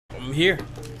I'm here.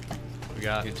 We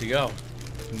got Good to go.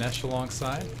 Nesh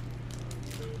alongside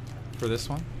for this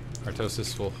one.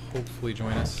 Artosis will hopefully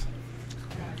join us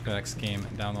for the next game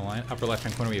down the line. Upper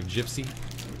left-hand corner, we have Gypsy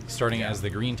starting as the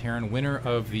Green Terran, winner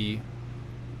of the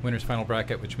winner's final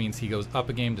bracket, which means he goes up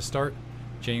a game to start.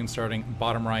 Jaeyun starting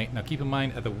bottom right. Now keep in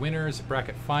mind, at the winner's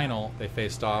bracket final, they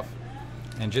faced off,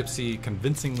 and Gypsy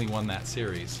convincingly won that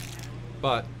series.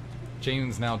 But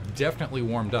Jaeyun's now definitely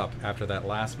warmed up after that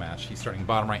last match. He's starting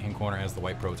bottom right-hand corner as the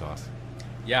white Protoss.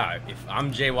 Yeah, if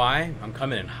I'm JY, I'm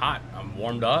coming in hot. I'm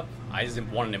warmed up. I just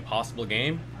won an impossible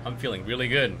game. I'm feeling really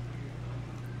good.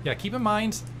 Yeah, keep in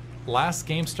mind, last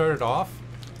game started off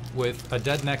with a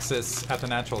dead Nexus at the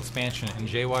natural expansion, and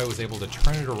JY was able to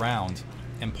turn it around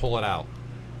and pull it out.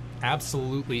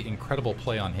 Absolutely incredible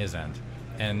play on his end,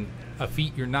 and a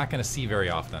feat you're not going to see very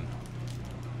often.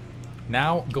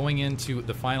 Now going into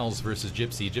the finals versus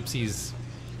Gypsy. Gypsy's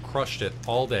crushed it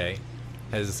all day,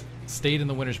 has stayed in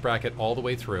the winner's bracket all the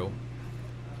way through.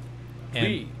 And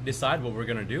we decide what we're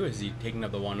going to do. Is he taking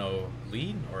up the 1-0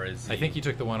 lead, or is he... I think he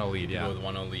took the 1-0 lead, yeah. The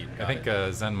 1-0 lead. I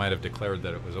think Zen might have declared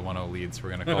that it was a 1-0 lead, so we're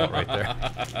going to call it right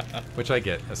there. Which I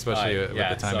get, especially with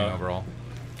the timing overall.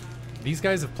 These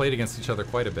guys have played against each other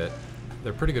quite a bit.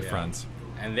 They're pretty good friends.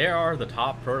 And there are the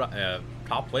top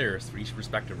players for each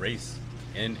respective race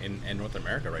in North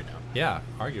America right now. Yeah,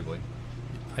 arguably.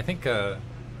 I think the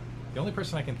only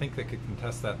person I can think that could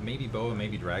contest that, maybe Boa,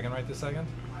 maybe Dragon right this second.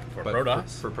 For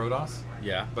Protoss? For Protoss?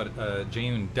 Yeah. But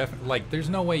Jaeyun definitely, like, there's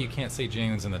no way you can't say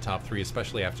Jaeyun's in the top 3,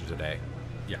 especially after today.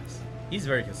 Yes. He's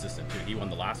very consistent, too. He won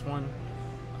the last one.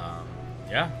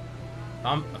 Yeah.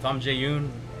 If I'm Jaeyun,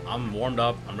 I'm warmed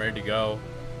up. I'm ready to go.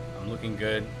 I'm looking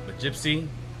good. But Gypsy,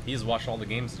 he's watched all the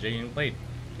games that Jaeyun played.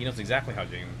 He knows exactly how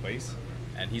Jaeyun plays.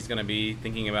 And he's going to be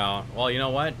thinking about, well, you know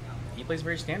what? He plays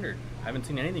very standard. I haven't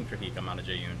seen anything tricky come out of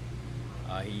Jaeyun.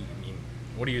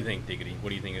 What do you think, Diggity? What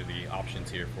do you think of the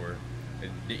options here for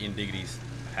in Diggity's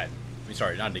head? I mean,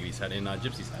 sorry, not Diggity's head, in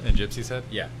Gypsy's head. In Gypsy's head?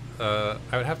 Yeah. I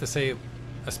would have to say,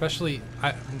 especially,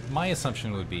 my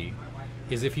assumption would be,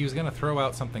 is if he was going to throw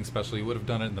out something special, he would have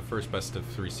done it in the first best of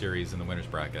 3 series in the winner's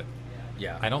bracket.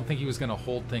 Yeah. I don't think he was going to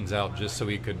hold things out just so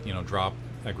he could, drop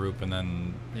a group and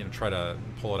then, try to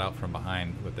pull it out from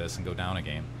behind with this and go down a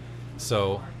game.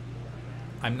 So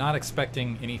I'm not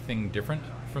expecting anything different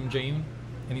from Jaeyun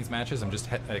in these matches. I'm just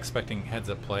expecting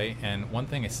heads-up play. And one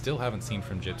thing I still haven't seen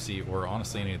from Gypsy, or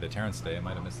honestly any of the Terrans today, I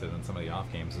might have missed it in some of the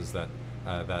off games, is that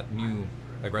that new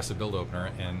aggressive build opener.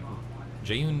 And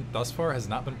Jaeyun thus far has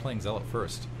not been playing Zealot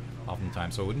first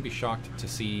oftentimes, so I wouldn't be shocked to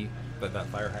see that that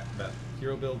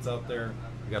hero build's out there.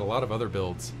 We got a lot of other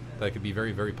builds that could be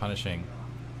very, very punishing.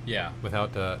 Yeah.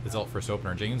 Without the Zealot first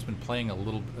opener. Jaeyun's been playing a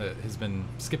little, has been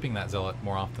skipping that Zealot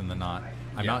more often than not.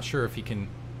 I'm not sure if he can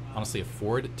honestly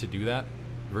afford to do that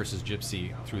versus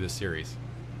Gypsy through this series.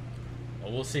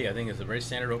 Well, we'll see. I think it's a very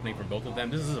standard opening for both of them.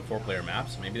 This is a 4-player map,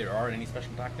 so maybe there aren't any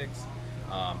special tactics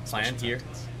planned here.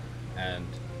 And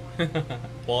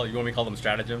well, you want me to call them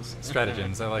stratagems?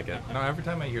 Stratagems, I like it. Every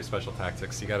time I hear special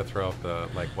tactics, you got to throw up the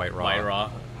white raw. White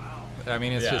raw. I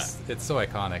mean, it's just, it's so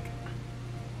iconic.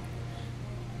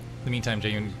 In the meantime,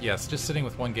 Jaeyun, yes, just sitting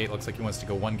with 1 gate, looks like he wants to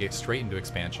go 1 gate straight into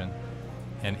expansion,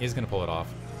 and is going to pull it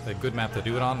off. A good map to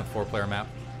do it on, a 4-player map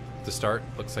to start.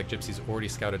 Looks like Gypsy's already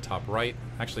scouted top right.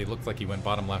 Actually, it looked like he went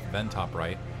bottom left, then top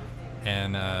right.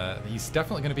 And he's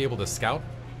definitely going to be able to scout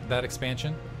that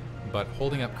expansion, but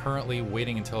holding up currently,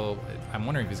 waiting until, I'm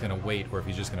wondering if he's going to wait or if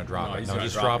he's just going to drop it. No, he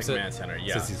just drops it, center.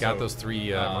 since he's got those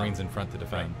 3 Marines in front to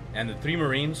defend. Right. And the 3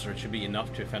 Marines should be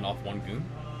enough to fend off 1 goon.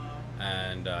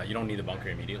 And you don't need the bunker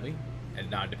immediately.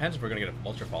 And now it depends if we're going to get a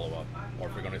vulture follow-up, or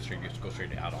if we're going to go straight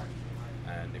to add-on.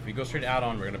 And if we go straight to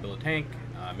add-on, we're going to build a tank,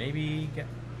 maybe get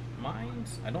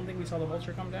mines. I don't think we saw the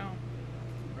vulture come down,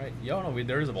 right? No,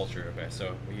 there is a vulture. Okay,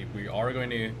 so we are going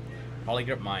to probably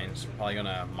get mines. We're probably going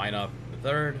to mine up the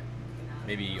 3rd,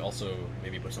 maybe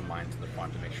put some mines in the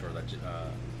front to make sure that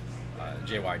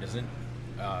JY doesn't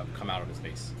come out of his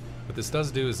base. What this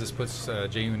does do is this puts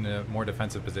Jaeyun in a more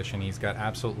defensive position. He's got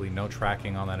absolutely no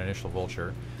tracking on that initial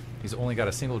vulture. He's only got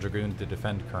a single Dragoon to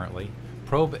defend currently.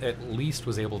 Probe at least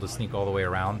was able to sneak all the way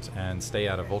around and stay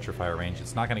out of vulture fire range.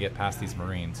 It's not going to get past these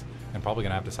Marines, and probably going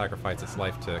to have to sacrifice its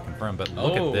life to confirm. But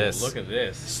look at this. Look at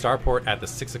this. Starport at the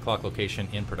 6 o'clock location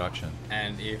in production.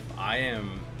 And if I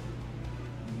am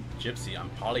Gypsy, I'm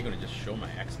probably going to just show my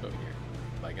expo here.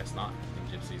 But I guess not. I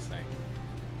think Gypsy's saying,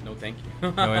 no thank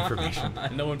you. No information.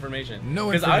 No information.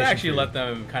 No information. Because I'd actually let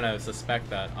them kind of suspect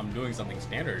that I'm doing something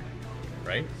standard,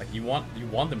 right? Like you want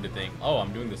them to think, oh,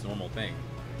 I'm doing this normal thing.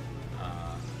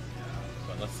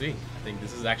 But let's see. I think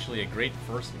this is actually a great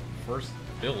first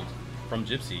build from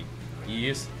Gypsy. He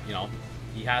is,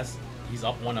 he's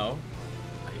up 1-0.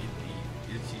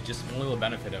 He just only will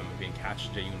benefit him being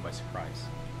catch Jaeyun by surprise.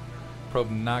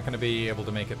 Probe not going to be able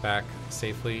to make it back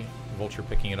safely. Vulture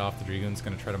picking it off. The Dragoon's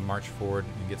going to try to march forward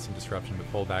and get some disruption, but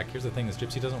pull back. Here's the thing: is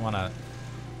Gypsy doesn't want to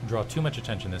draw too much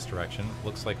attention this direction.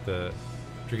 Looks like the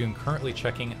Dragoon currently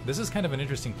checking. This is kind of an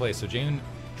interesting play. So Jaeyun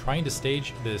trying to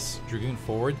stage this Dragoon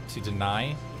forward to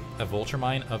deny a Vulture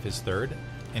mine of his third,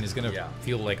 and is going to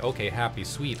feel like, okay, happy,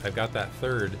 sweet, I've got that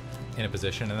third in a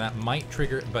position, and that might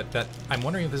trigger, but that I'm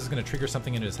wondering if this is going to trigger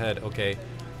something in his head. Okay,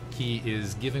 he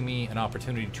is giving me an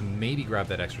opportunity to maybe grab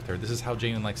that extra third. This is how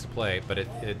Jaeyun likes to play, but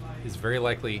it is very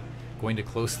likely going to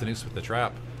close the noose with the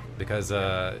trap, because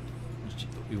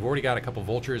we've already got a couple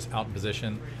Vultures out in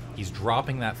position. He's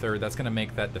dropping that third. That's going to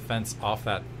make that defense off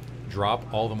that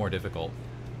drop all the more difficult.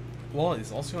 Well,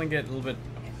 it's also going to get a little bit...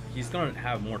 He's going to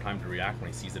have more time to react when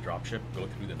he sees the dropship go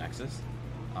through the Nexus.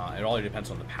 It all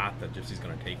depends on the path that Gypsy's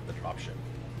going to take the dropship.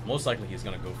 Most likely he's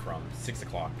going to go from 6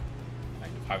 o'clock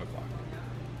to 5 o'clock.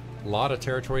 A lot of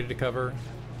territory to cover.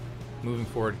 Moving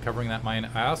forward, covering that mine.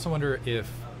 I also wonder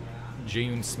if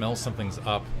Jaeyun smells something's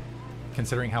up,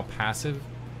 considering how passive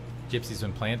Gypsy's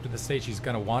been playing through the stage. He's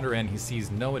going to wander in. He sees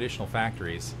no additional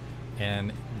factories,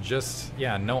 and just,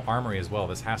 no armory as well.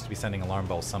 This has to be sending alarm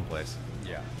bells someplace.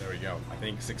 Yeah, there we go. I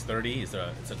think 6:30 is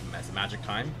a magic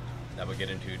time that would get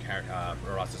into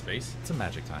Artos' base. It's a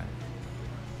magic time.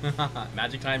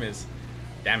 Magic time is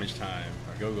damage time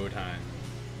or go-go time.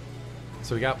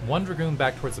 So we got one Dragoon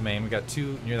back towards the main. We got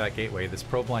two near that gateway. This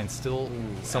probe line still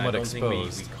somewhat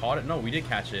exposed. Think we caught it. No, we did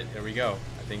catch it. There we go.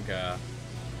 I think.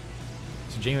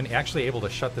 So Jaeyun actually able to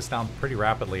shut this down pretty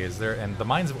rapidly. And the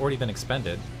mines have already been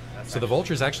expended. So the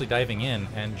Vulture's actually diving in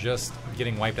and just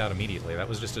getting wiped out immediately. That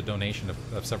was just a donation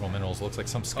of several minerals. Looks like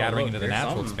some scattering into the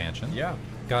natural expansion. Yeah.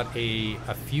 Got a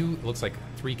few, looks like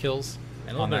 3 kills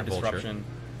on that Vulture.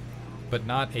 But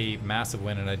not a massive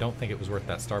win, and I don't think it was worth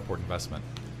that starport investment.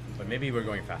 But maybe we're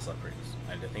going fast upgrades.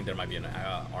 I think there might be an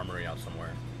armory out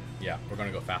somewhere. Yeah, we're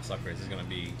going to go fast upgrades. It's going to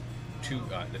be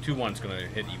the 2-1's going to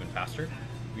hit even faster.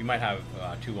 We might have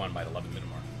 2-1 by the 11-minute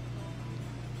mark.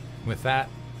 With that,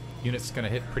 unit's going to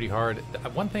hit pretty hard.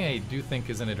 One thing I do think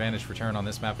is an advantage for Terran on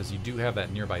this map is you do have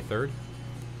that nearby third,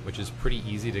 which is pretty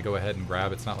easy to go ahead and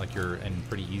grab. It's not like and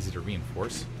pretty easy to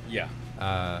reinforce. Yeah.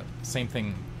 Same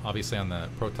thing, obviously, on the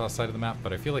Protoss side of the map,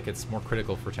 but I feel like it's more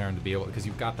critical for Terran to be able, because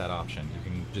you've got that option.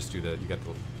 You can just do it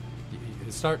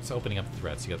starts opening up the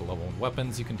threats. You got the level 1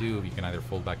 weapons you can do. You can either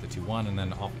fold back to 2-1, and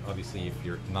then obviously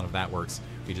if none of that works,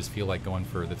 you just feel like going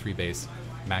for the 3 base,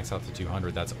 max out to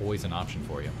 200. That's always an option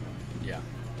for you. Yeah.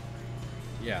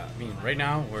 Yeah, I mean, right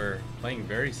now we're playing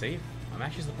very safe. I'm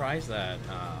actually surprised that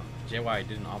JY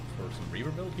didn't opt for some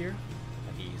Reaver build here,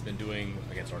 like he's been doing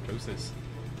against Artosis.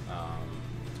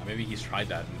 Maybe he's tried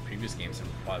that in the previous games and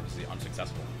obviously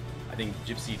unsuccessful. I think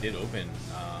Gypsy did open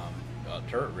a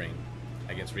turret ring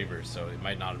against Reavers, so it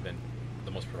might not have been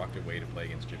the most productive way to play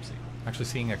against Gypsy. Actually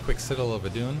seeing a quick Citadel of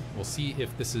Adun. We'll see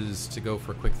if this is to go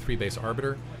for a quick 3-base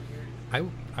Arbiter.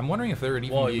 I'm wondering if there would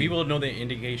even be... Well, we will know the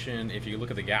indication if you look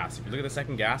at the gas. If you look at the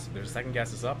second gas, there's a second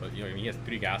gas is up, but he has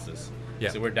 3 gases. Yeah.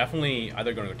 So we're definitely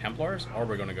either going to go Templars or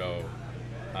we're going to go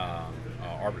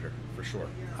Arbiter for sure.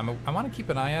 I want to keep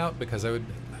an eye out because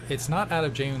it's not out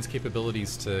of Jaeyun's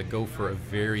capabilities to go for a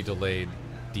very delayed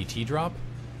DT drop,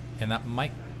 and that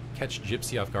might catch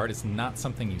Gypsy off guard. It's not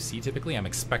something you see typically. I'm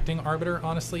expecting Arbiter,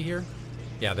 honestly, here.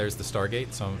 Yeah, there's the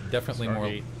Stargate, so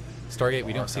definitely Stargate,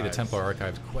 we don't see the Templar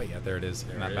Archives quite yet. There it is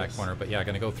in that back corner. But yeah,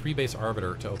 going to go 3-base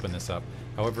Arbiter to open this up.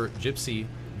 However, Gypsy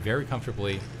very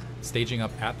comfortably staging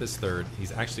up at this third.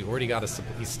 He's actually already got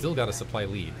he's still got a supply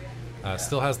lead.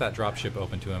 Still has that dropship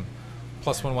open to him.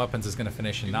 +1 weapons is going to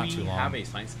finish in not too long. Do we have a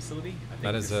science facility? I think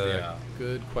that is a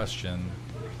good question.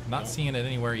 Not seeing it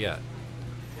anywhere yet.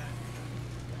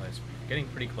 Well, it's getting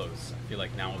pretty close. I feel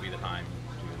like now will be the time.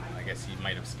 I guess he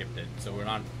might have skipped it. So we're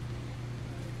not...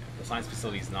 The science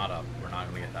facility is not up. We're not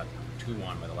going to get that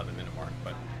 2-1 by the 11-minute mark.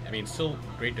 But, I mean, still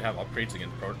great to have upgrades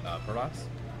against Protoss,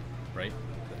 right?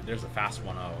 There's a fast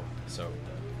 1-0. So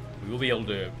we will be able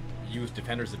to use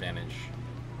Defender's Advantage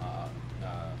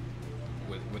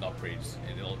with upgrades.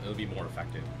 And it'll be more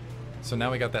effective. So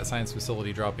now we got that science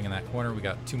facility dropping in that corner. We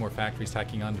got 2 more factories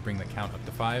tacking on to bring the count up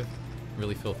to 5.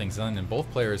 Really fill things in. And both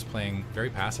players playing very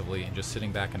passively and just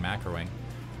sitting back and macroing.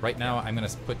 Right now, I'm going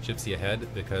to put Gypsy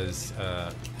ahead because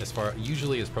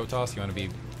usually as Protoss, you want to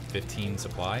be 15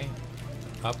 supply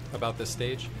up about this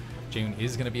stage. Jaeyun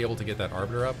is going to be able to get that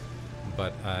Arbiter up,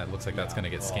 but it looks like that's going to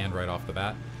get scanned right off the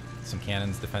bat. Some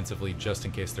cannons defensively just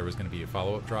in case there was going to be a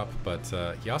follow-up drop, but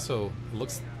he also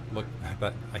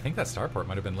I think that starport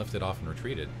might have been lifted off and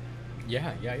retreated.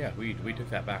 Yeah, yeah, yeah. We took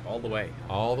that back all the way.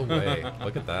 All the way.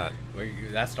 Look at that.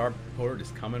 That starport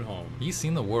is coming home. He's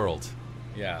seen the world.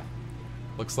 Yeah.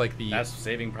 Looks like the... That's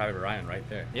Saving Private Ryan right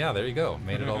there. Yeah, there you go.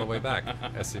 Made it all the way back.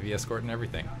 SCV escort and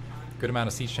everything. Good amount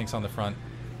of siege tanks on the front.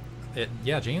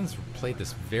 Jaeyun's played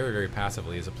this very, very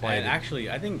passively. He's applied... And actually,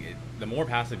 I think the more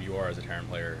passive you are as a Terran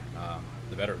player,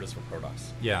 the better it is for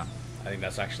Protoss. Yeah. I think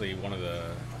that's actually one of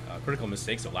the critical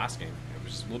mistakes of last game. It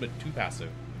was just a little bit too passive,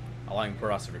 allowing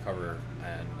Protoss to recover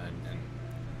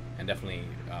and definitely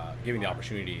giving the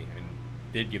opportunity, and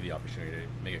did give the opportunity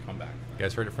to make a comeback. You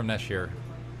guys heard it from Nesh here.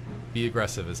 Be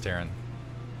aggressive as Terran.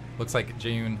 Looks like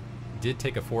Jaeyun did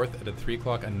take a fourth at 3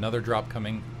 o'clock. Another drop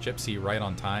coming. Gypsy right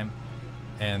on time.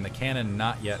 And the cannon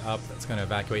not yet up. That's going to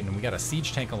evacuate. And we got a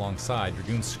siege tank alongside.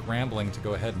 Dragoon scrambling to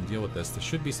go ahead and deal with this. This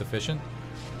should be sufficient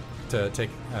to take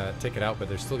it out, but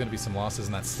there's still going to be some losses,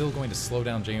 and that's still going to slow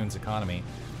down Jaeyun's economy.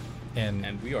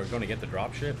 And we are going to get the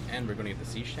dropship, and we're going to get the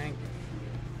siege tank.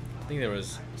 I think there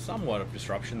was somewhat of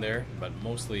disruption there, but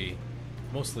mostly,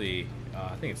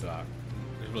 I think it's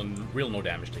real no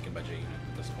damage taken by Jaeyun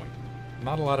at this point.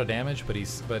 Not a lot of damage, but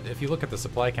if you look at the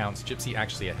supply counts, Gypsy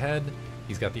actually ahead.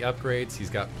 He's got the upgrades. He's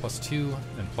got +2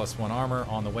 and +1 armor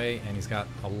on the way, and he's got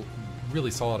a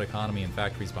really solid economy and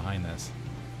factories behind this.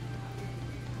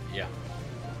 Yeah,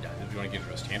 if you want to get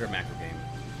into a standard macro game,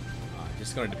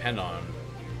 just going to depend on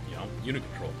unit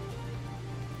control.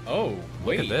 Oh,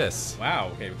 wait. Look at this.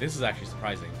 Wow. Okay, this is actually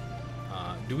surprising.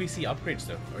 Do we see upgrades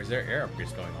though, or is there air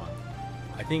upgrades going on?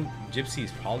 I think Gypsy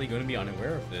is probably going to be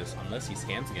unaware of this unless he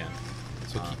scans again.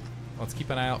 So let's keep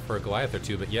an eye out for a Goliath or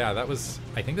two. But yeah,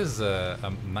 I think this is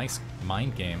a nice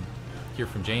mind game here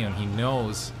from Jaeyun. He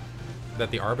knows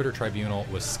that the Arbiter Tribunal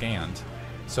was scanned,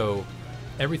 so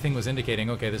everything was indicating,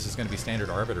 okay, this is going to be standard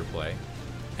Arbiter play.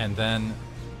 And then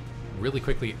really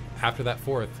quickly after that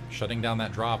fourth, shutting down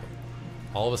that drop,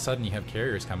 all of a sudden you have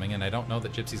carriers coming, and I don't know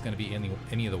that Gypsy's going to be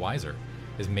any of the wiser.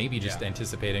 Is maybe just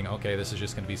anticipating, okay, this is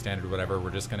just going to be standard whatever,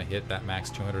 we're just going to hit that max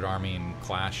 200 army and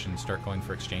clash and start going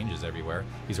for exchanges everywhere.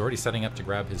 He's already setting up to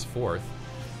grab his fourth,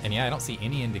 and yeah, I don't see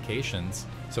any indications.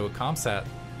 So a Comsat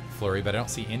flurry, but I don't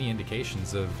see any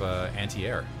indications of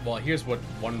anti-air. Well, here's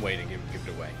one way to give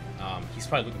it away. He's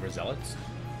probably looking for zealots,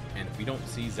 and if we don't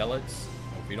see zealots,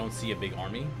 or if we don't see a big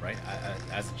army, right,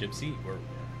 as a Gypsy, we're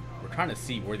trying to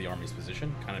see where the army's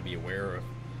positioned, kind of be aware of,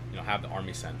 have the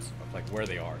army sense of like where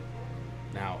they are.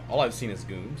 Now, all I've seen is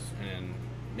goons, and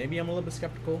maybe I'm a little bit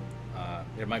skeptical.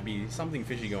 There might be something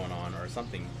fishy going on, or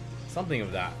something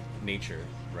of that nature,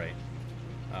 right?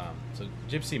 So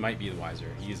Gypsy might be the wiser.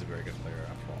 He is a very good player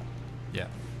after all. Yeah,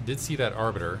 did see that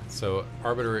Arbiter. So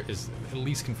Arbiter is at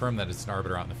least confirmed that it's an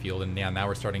Arbiter out in the field, and yeah, now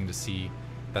we're starting to see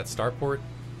that starport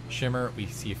shimmer. We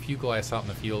see a few Goliaths out in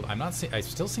the field. I'm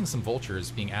still seeing some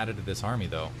Vultures being added to this army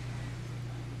though.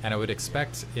 And I would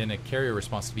expect in a carrier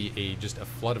response to be just a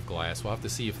flood of Goliaths. We'll have to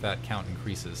see if that count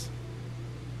increases.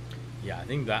 Yeah, I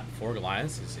think that 4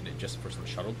 Goliaths is in it just for some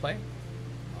shuttle play.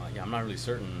 Yeah, I'm not really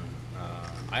certain.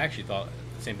 I actually thought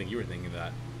the same thing you were thinking,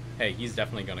 that, hey, he's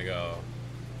definitely going to go.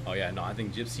 Oh yeah, no, I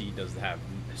think Gypsy does have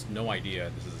just no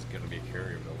idea this is going to be a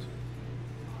carrier build.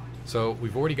 So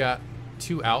we've already got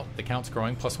 2 out. The count's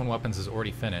growing. +1 weapons is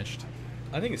already finished.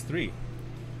 I think it's 3.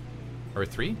 Or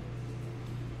 3?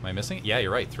 Am I missing it? Yeah,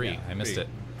 you're right. 3. Yeah, I missed 3.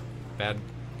 it.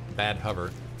 Bad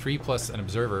hover. 3 plus an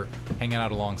observer hanging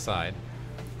out alongside.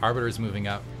 Arbiter is moving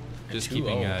up, just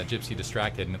keeping Gypsy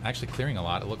distracted and actually clearing a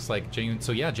lot. It looks like Jaeyun.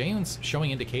 So yeah, Jaeyun's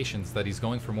showing indications that he's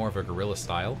going for more of a guerrilla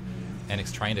style, and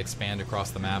it's trying to expand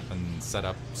across the map and set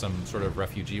up some sort of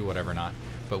refugee or whatever not.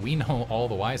 But we know all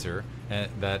the wiser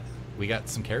that we got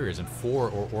some carriers, and 4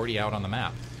 are already out on the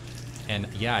map. And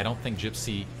yeah, I don't think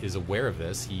Gypsy is aware of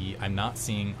this. I'm not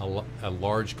seeing a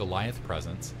large Goliath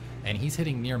presence, and he's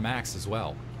hitting near max as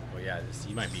well. Well, yeah,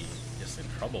 he might be just in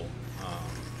trouble,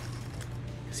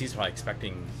 because he's probably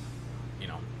expecting,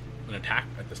 an attack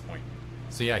at this point.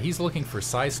 So yeah, he's looking for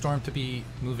Size Storm to be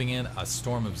moving in, a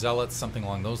storm of zealots, something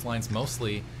along those lines.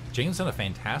 Mostly, Jaeyun's done a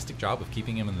fantastic job of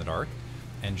keeping him in the dark,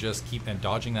 and just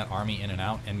dodging that army in and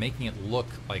out, and making it look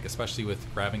like, especially with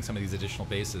grabbing some of these additional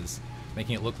bases,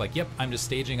 making it look like, yep, I'm just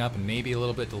staging up and maybe a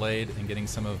little bit delayed and getting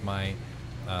some of my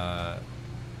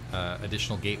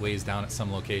additional gateways down at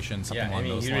some location, something along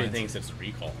those lines. He really thinks it's a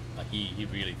recall. Like he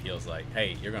really feels like,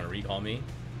 hey, you're going to recall me.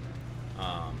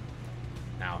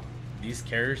 Now, these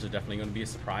carriers are definitely going to be a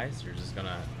surprise.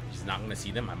 He's not going to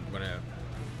see them. I'm going to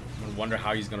wonder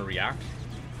how he's going to react.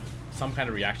 Some kind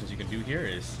of reactions you can do here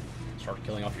is start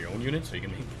killing off your own units so you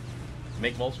can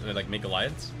make vultures, like make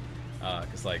Goliaths,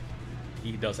 because like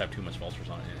he does have too much vultures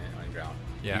on ground.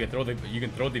 Yeah. You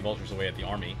can throw the vultures away at the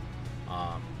army,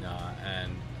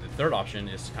 and the third option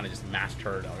is to kind of just mass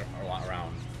turret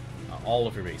around all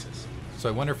of your bases. So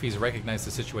I wonder if he's recognized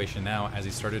the situation now as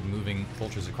he started moving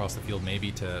vultures across the field,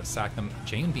 maybe to sack them.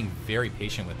 Jaeyun being very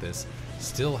patient with this,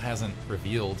 still hasn't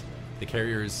revealed the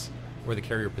carriers or the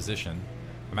carrier position.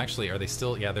 I'm actually, are they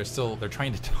still? Yeah, they're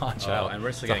trying to dodge out and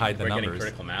we're to hide the numbers. Getting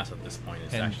critical mass at this point.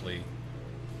 It's actually,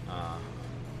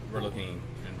 we're looking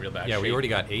in real bad shape. Yeah, we already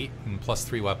got 8 and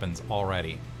 +3 weapons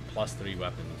already. +3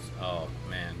 weapons. Oh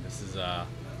man,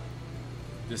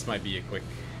 this might be a quick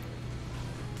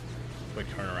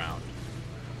turnaround.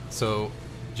 So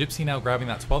Gypsy now grabbing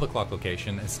that 12 o'clock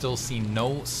location and still seen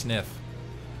no sniff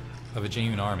of a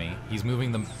Jaeyun army. He's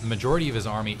moving the majority of his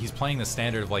army. He's playing the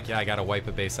standard of like, yeah, I gotta wipe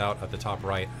a base out at the top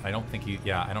right. I don't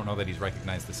know that he's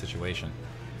recognized the situation.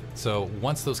 So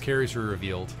once those carriers are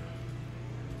revealed,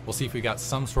 we'll see if we got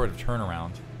some sort of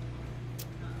turnaround.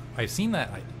 I've seen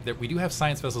that we do have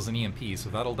science vessels and EMP, so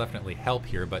that'll definitely help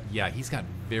here. But yeah, he's got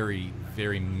very,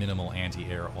 very minimal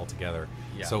anti-air altogether.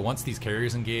 Yeah. So once these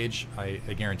carriers engage, I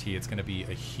guarantee it's going to be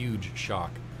a huge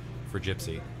shock for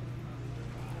Gypsy.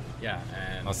 Yeah,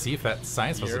 and I'll see if that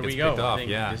science vessel gets picked off. I think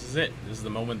yeah, this is it. This is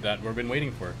the moment that we've been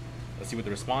waiting for. Let's see what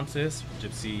the response is.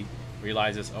 Gypsy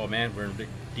realizes, oh man, we're in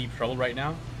deep trouble right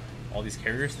now. All these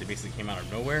carriers, they basically came out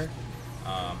of nowhere.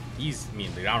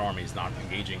 The ground army is not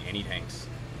engaging any tanks.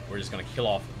 We're just gonna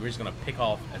pick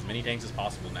off as many tanks as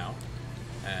possible now,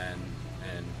 and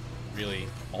really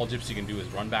all Gypsy can do is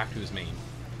run back to his main.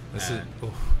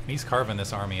 He's carving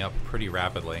this army up pretty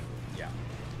rapidly. Yeah,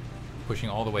 pushing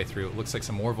all the way through. It looks like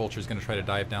some more vultures going to try to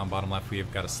dive down bottom left.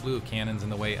 We've got a slew of cannons in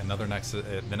the way. Another nexus.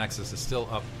 The nexus is still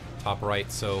up top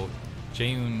right. So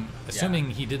Jaeyun, assuming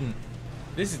he didn't.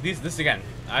 This again.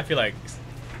 I feel like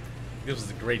this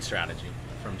was a great strategy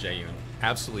from Jaeyun.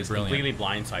 Absolutely brilliant. Completely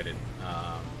blindsided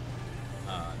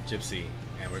Gypsy,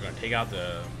 and we're going to take out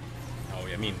the.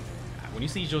 When you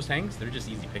see those tanks, they're just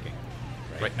easy picking.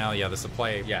 Right now, yeah, the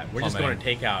supply. Yeah, we're just going to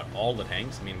take out all the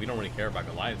tanks. I mean, we don't really care about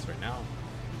Goliaths right now.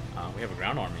 We have a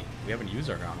ground army. We haven't used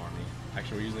our ground army.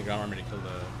 Actually, we're using the ground army to kill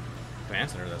the command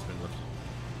center that's been lifted.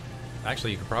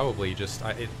 Actually, you could probably just.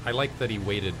 I like that he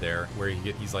waited there, where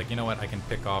he's like, you know what, I can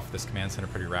pick off this command center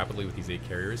pretty rapidly with these 8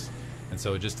 carriers. And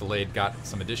so just delayed, got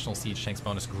some additional siege tanks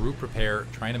bonus, group repair,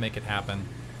 trying to make it happen.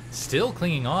 Still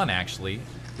clinging on, actually,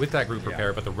 with that group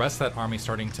repair, but the rest of that army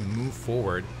starting to move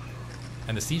forward.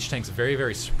 And the siege tanks very,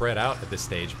 very spread out at this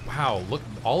stage. Wow, look,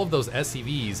 all of those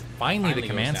SCVs, finally the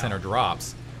command center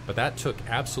drops. But that took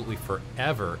absolutely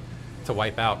forever to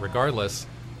wipe out. Regardless,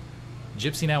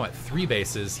 Gypsy now at 3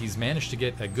 bases. He's managed to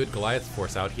get a good Goliath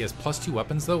force out. He has +2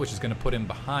 weapons, though, which is going to put him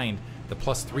behind the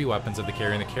 +3 weapons of the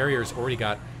carrier. And the carrier's already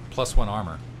got +1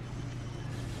 armor.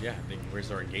 Yeah, I think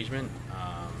where's our engagement?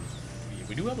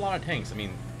 We do have a lot of tanks. I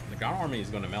mean, the ground army is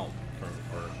going to melt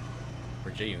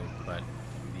for Jaeyun, but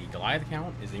the Goliath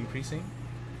count is increasing.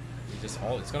 It's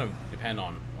going to depend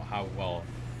on how well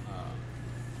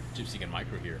Gypsy can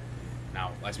micro here.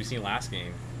 Now, as we seen last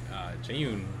game,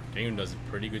 Jaeyun does a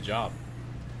pretty good job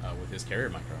with his carrier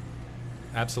micro.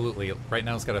 Absolutely. Right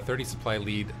now, it's got a 30 supply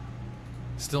lead.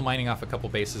 Still mining off a couple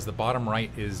bases. The bottom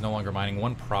right is no longer mining.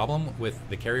 One problem with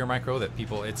the carrier micro that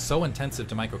it's so intensive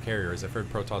to micro carriers. I've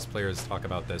heard Protoss players talk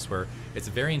about this, where it's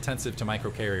very intensive to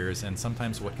micro carriers, and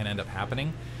sometimes what can end up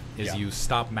happening is you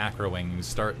stop macroing.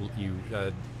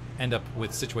 You end up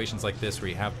with situations like this where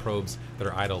you have probes that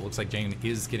are idle. It looks like Jaeyun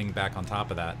is getting back on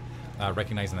top of that,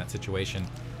 recognizing that situation.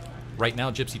 Right now,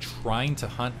 Gypsy trying to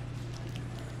hunt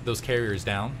those carriers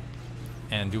down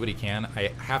and do what he can.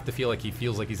 I have to feel like he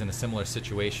feels like he's in a similar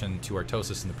situation to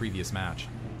Artosis in the previous match.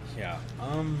 Yeah.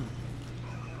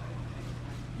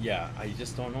 Yeah, I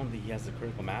just don't know that he has the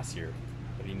critical mass here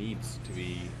that he needs to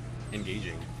be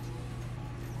engaging.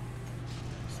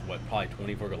 What, probably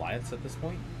 24 Goliaths at this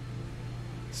point?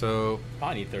 So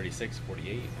probably need 36,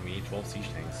 48. We need 12 siege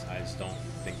tanks. I just don't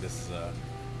think this is a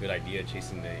good idea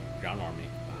chasing the ground army.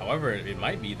 However, it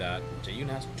might be that Jaeyun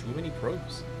has too many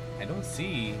probes. I don't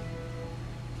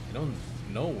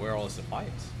know where all the supply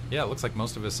is. Yeah, it looks like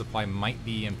most of his supply might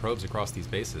be in probes across these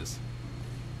bases.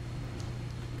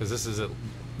 Because this is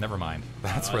never mind.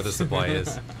 That's where the supply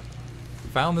is.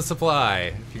 Found the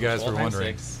supply, if you guys were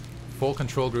wondering. Full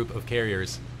control group of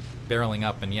carriers barreling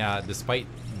up, and yeah, despite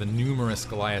the numerous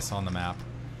Goliaths on the map,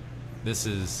 this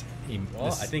is...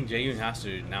 I think Jaeyun has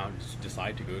to now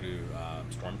decide to go to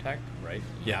Storm Tech, right?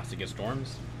 He has to get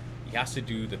Storms. He has to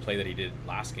do the play that he did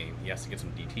last game. He has to get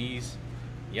some DTs.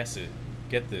 He has to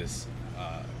get this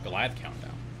Goliath count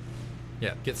down.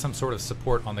 Yeah, get some sort of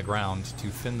support on the ground to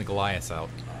thin the Goliaths out.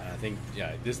 I think,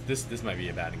 this might be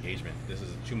a bad engagement. This is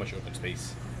too much open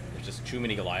space. There's just too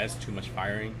many Goliaths, too much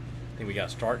firing. I think we got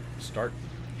to start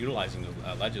utilizing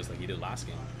the ledges like he did last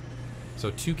game.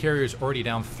 So 2 carriers already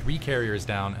down, 3 carriers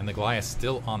down, and the Goliath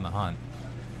still on the hunt.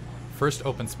 First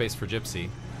open space for Gypsy.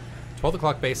 12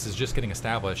 o'clock base is just getting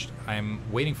established. I'm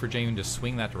waiting for Jaeyun to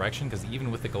swing that direction, because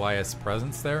even with the Goliath's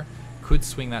presence there, could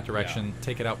swing that direction,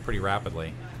 take it out pretty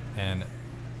rapidly. And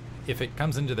if it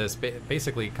comes into this,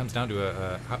 basically it comes down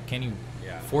to how can you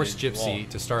force Gypsy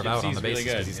to starve out on the bases,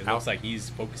 because he's looks like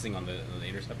he's focusing on the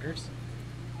interceptors.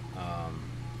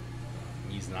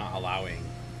 He's not allowing.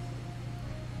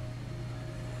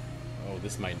 Oh,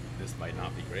 this might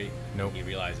not be great. Nope. He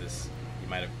realizes he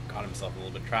might have caught himself a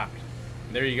little bit trapped.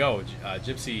 And there you go.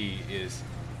 Gypsy is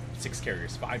 6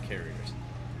 carriers, 5 carriers,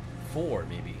 4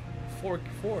 maybe, 4.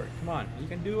 Come on, you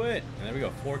can do it. And there we go,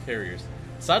 4 carriers.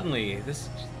 Suddenly, this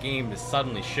game is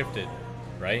suddenly shifted,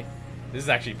 right? This is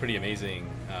actually pretty amazing.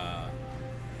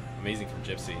 Amazing from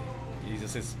Gypsy.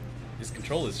 His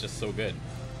control is just so good.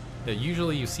 Yeah,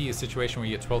 usually you see a situation where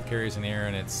you get 12 carriers in the air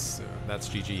and that's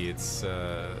GG.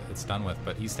 It's done with.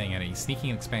 But he's staying at it. He's sneaking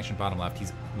in expansion bottom left.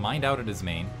 He's mined out at his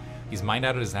main. He's mined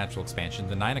out at his natural expansion.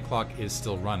 The 9 o'clock is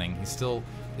still running. He still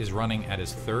is running at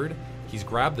his 3rd. He's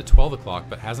grabbed the 12 o'clock,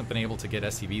 but hasn't been able to get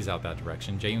SCVs out that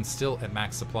direction. Jaeyun's still at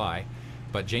max supply,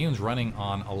 but Jaeyun's running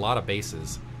on a lot of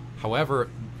bases. However,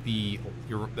 we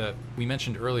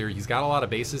mentioned earlier, he's got a lot of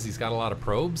bases. He's got a lot of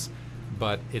probes,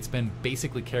 but it's been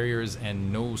basically carriers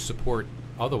and no support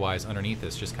otherwise underneath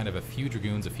this. Just kind of a few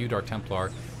Dragoons, a few Dark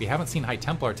Templar. We haven't seen High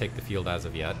Templar take the field as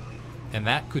of yet, and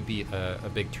that could be a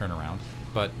big turnaround.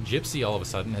 But Gypsy all of a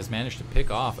sudden has managed to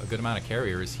pick off a good amount of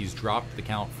carriers. He's dropped the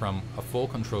count from a full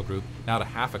control group now to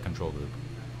half a control group.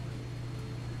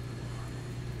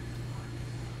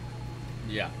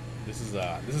 Yeah, this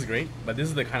is great, but this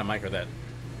is the kind of micro that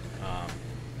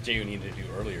Jaeyun needed to do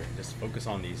earlier. Just focus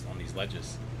on these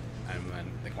ledges, and when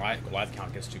the Goliath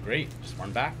count gets too great, just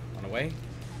run back, run away.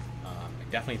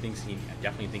 I definitely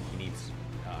think he needs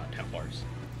Templars.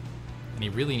 And he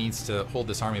really needs to hold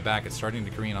this army back. It's starting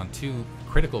to careen on 2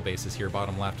 critical bases here,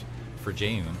 bottom left, for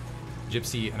Jaeyun.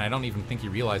 Gypsy, and I don't even think he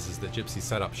realizes that Gypsy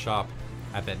set up shop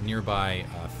at that nearby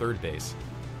 3rd base.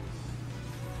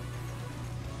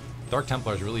 Dark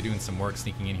Templar is really doing some work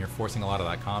sneaking in here, forcing a lot of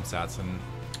that comsats, and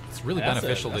it's really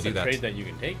beneficial to do that. That's a trade that you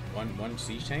can take. One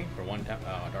siege tank for 1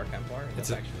 Dark Templar.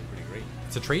 That's actually pretty great.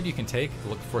 It's a trade you can take,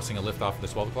 forcing a lift off of the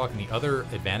 12 o'clock, and the other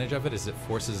advantage of it is it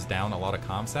forces down a lot of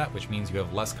comsat, which means you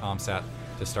have less comsat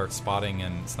to start spotting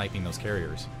and sniping those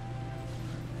carriers.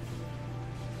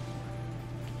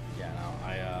 Yeah, now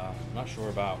I'm not sure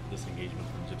about this engagement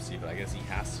from Gypsy, but I guess he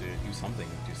has to do something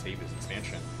to save his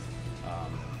expansion.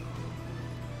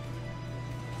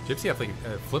 Gypsy after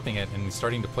flipping it and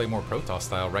starting to play more Protoss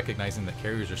style, recognizing that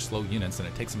carriers are slow units and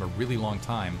it takes him a really long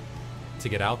time to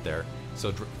get out there.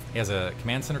 So he has a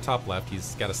command center top left.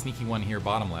 He's got a sneaky one here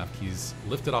bottom left. He's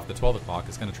lifted off the 12 o'clock.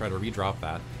 He's going to try to redrop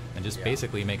that and just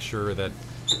basically make sure that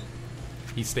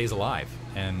he stays alive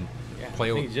and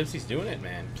play. I think Gypsy's doing it,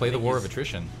 man. Play the war of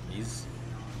attrition. He's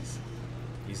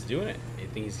doing it. I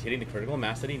think he's hitting the critical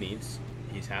mass that he needs.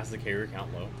 He has the carrier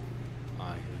count low.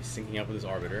 He's syncing up with his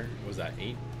arbiter. What was that,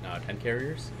 10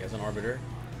 carriers? He has an arbiter.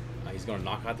 He's going to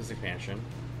knock out this expansion.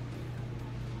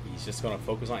 He's just going to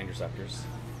focus on interceptors.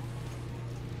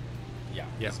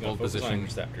 He's going to focus on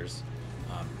interceptors.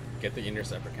 Get the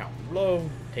interceptor count low,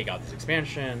 take out this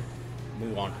expansion,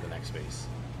 move on to the next base.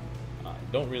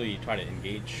 Don't really try to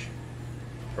engage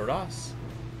Protoss.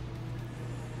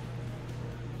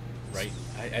 Right?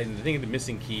 I think the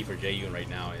missing key for Jaeyun right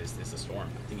now is the Storm.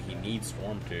 I think he needs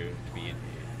Storm to be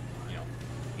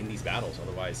in these battles.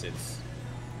 Otherwise, it's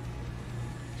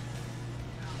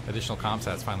additional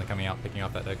comsats finally coming out, picking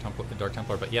off that Dark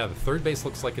Templar. But yeah, the 3rd base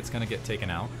looks like it's going to get taken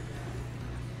out.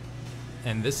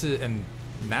 And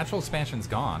natural expansion's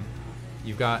gone.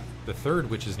 You've got the 3rd,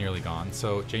 which is nearly gone.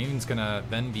 So Jaeyun's going to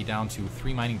then be down to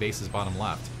 3 mining bases bottom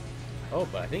left. Oh,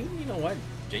 but I think, you know what?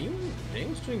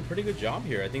 Jaeyun's doing a pretty good job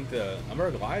here. I think the number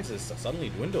of Goliaths has suddenly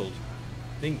dwindled.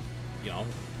 I think,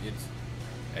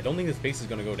 I don't think this base is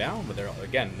going to go down, but there are,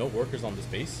 again, no workers on this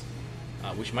base,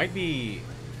 which might be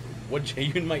what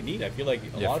Jaeyun might need. I feel like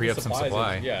a lot of supplies, a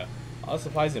lot of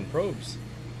supplies and probes.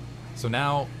 So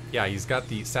now, he's got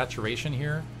the saturation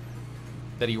here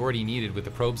that he already needed with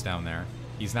the probes down there.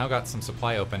 He's now got some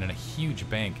supply open and a huge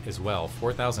bank as well,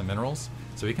 4,000 minerals,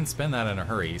 so he can spend that in a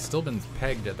hurry. He's still been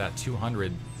pegged at that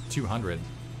 200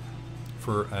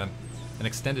 for an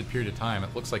extended period of time.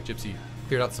 It looks like Gypsy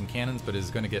cleared out some cannons, but is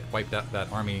going to get wiped out. That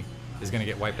army is going to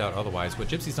get wiped out otherwise. What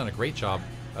Gypsy's done a great job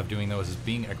of doing, though, is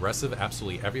being aggressive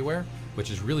absolutely everywhere, which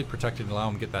is really protected and allow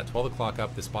him to get that 12 o'clock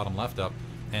up, this bottom left up,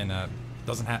 and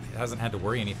hasn't had to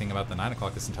worry anything about the 9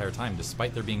 o'clock this entire time,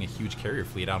 despite there being a huge carrier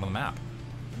fleet out on the map.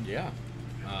 Yeah,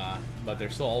 but they're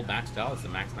still all maxed out. It's the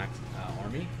max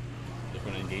army. They're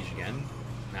going to engage again.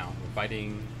 Now we're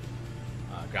fighting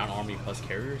ground army plus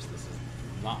carriers. This is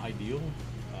not ideal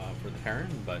for the Terran,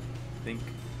 but I think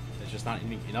there's just not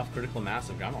enough critical mass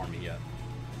of ground army yet.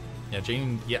 Yeah,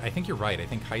 Jaeyun, yeah, I think you're right. I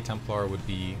think High Templar would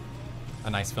be a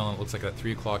nice fill-in. It looks like that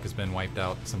 3 o'clock has been wiped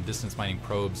out. Some distance mining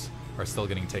probes are still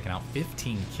getting taken out.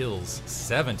 15 kills,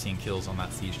 17 kills on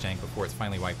that siege tank before it's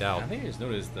finally wiped out. I think I just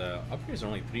noticed the upgrades are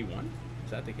only 3-1.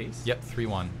 Is that the case? Yep,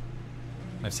 3-1.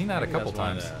 I've seen that a couple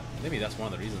times. Maybe that's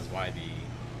one of the reasons why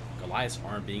the Goliaths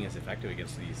aren't being as effective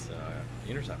against these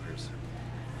interceptors.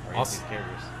 Or against these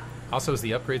carriers. Also, as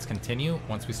the upgrades continue,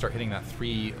 once we start hitting that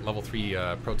level 3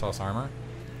 Protoss armor,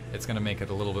 it's going to make it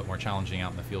a little bit more challenging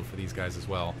out in the field for these guys as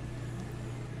well.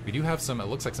 We do have some, it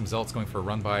looks like some Zealots going for a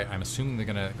run by. I'm assuming they're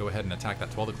going to go ahead and attack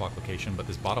that 12 o'clock location, but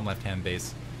this bottom left-hand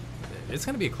base, it's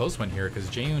going to be a close one here because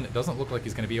Jaeyun doesn't look like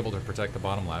he's going to be able to protect the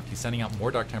bottom left. He's sending out more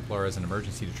Dark Templar as an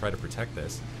emergency to try to protect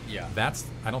this. Yeah.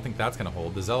 I don't think that's going to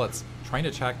hold. The Zealots trying to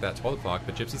attack that 12 o'clock,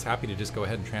 but Gypsy's happy to just go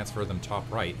ahead and transfer them top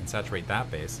right and saturate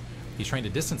that base. He's trying to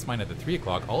distance mine at the 3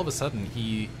 o'clock. All of a sudden,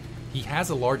 he has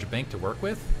a large bank to work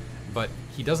with, but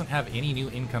he doesn't have any new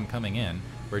income coming in,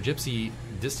 where Gypsy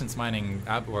distance mining,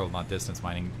 well, not distance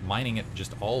mining, mining it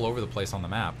just all over the place on the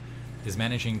map, is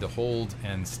managing to hold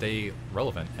and stay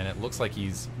relevant, and it looks like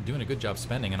he's doing a good job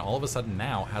spending, and all of a sudden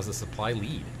now has a supply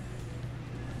lead.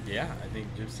 Yeah, I think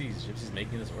Gypsy's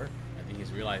making this work. I think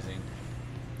he's realizing,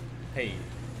 hey,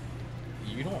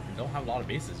 you don't have a lot of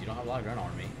bases, you don't have a lot of ground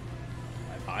army.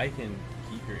 If I can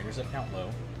keep your intercept count low,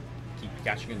 keep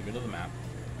catching you in the middle of the map,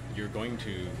 you're going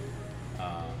to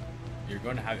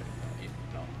have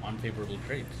unfavorable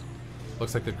trades.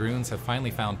 Looks like the Dragoons have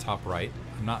finally found top right.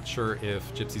 I'm not sure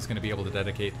if Gypsy's going to be able to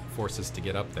dedicate forces to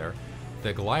get up there.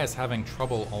 The Goliath's having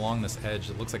trouble along this edge.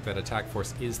 It looks like that attack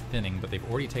force is thinning, but they've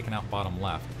already taken out bottom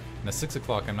left. And the 6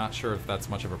 o'clock, I'm not sure if that's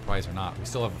much of a prize or not. We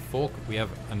still have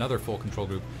another full control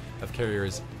group of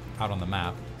carriers out on the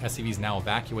map. SCV's now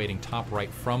evacuating top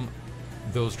right from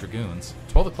those Dragoons.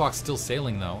 12 o'clock still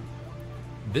sailing though.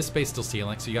 This base still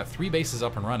sailing, so you got 3 bases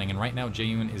up and running, and right now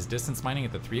Jaeyun is distance mining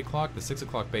at the 3 o'clock. The 6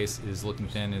 o'clock base is looking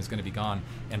thin and is going to be gone,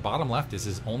 and bottom left is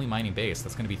his only mining base.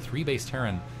 That's going to be 3 base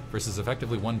Terran versus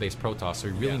effectively 1 base Protoss, so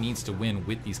he really needs to win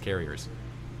with these carriers.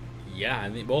 Yeah,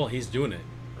 well, he's doing it,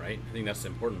 right? I think that's the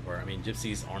important part. I mean,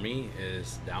 Gypsy's army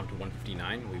is down to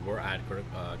 159. We were at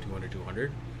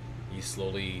 200. He's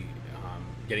slowly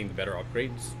getting the better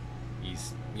upgrades.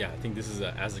 I think this is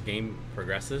as the game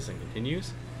progresses and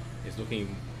continues, is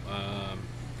looking. I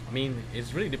mean,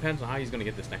 it really depends on how he's going to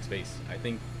get this next base. I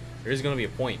think there is going to be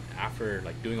a point after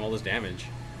doing all this damage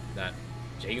that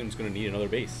Jaeyun's going to need another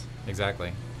base.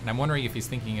 Exactly, and I'm wondering if he's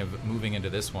thinking of moving into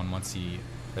this one once he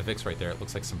evicts right there. It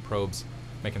looks like some probes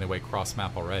making their way cross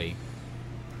map already.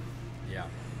 Yeah.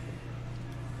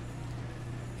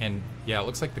 And yeah, it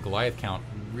looks like the Goliath count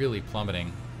really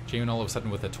plummeting. Jaeyun all of a sudden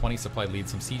with a 20 supply lead,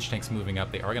 some siege tanks moving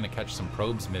up. They are going to catch some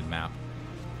probes mid-map.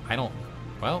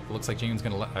 Well, it looks like Jaeyun's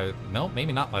going to no,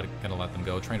 maybe not going to let them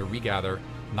go, trying to regather.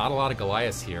 Not a lot of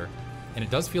Goliaths here. And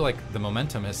it does feel like the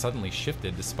momentum has suddenly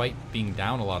shifted despite being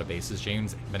down a lot of bases.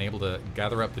 Jaeyun's been able to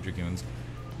gather up the Dragoons,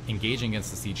 engaging against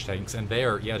the siege tanks, and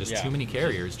there, too many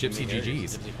carriers. Gypsy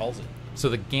GG's. Gypsy calls it. So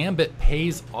the gambit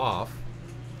pays off.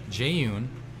 Jaeyun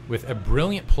with a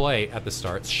brilliant play at the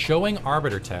start, showing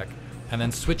Arbiter Tech, and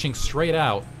then switching straight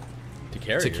out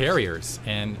to carriers.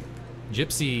 And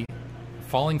Gypsy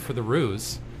falling for the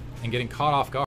ruse and getting caught off guard.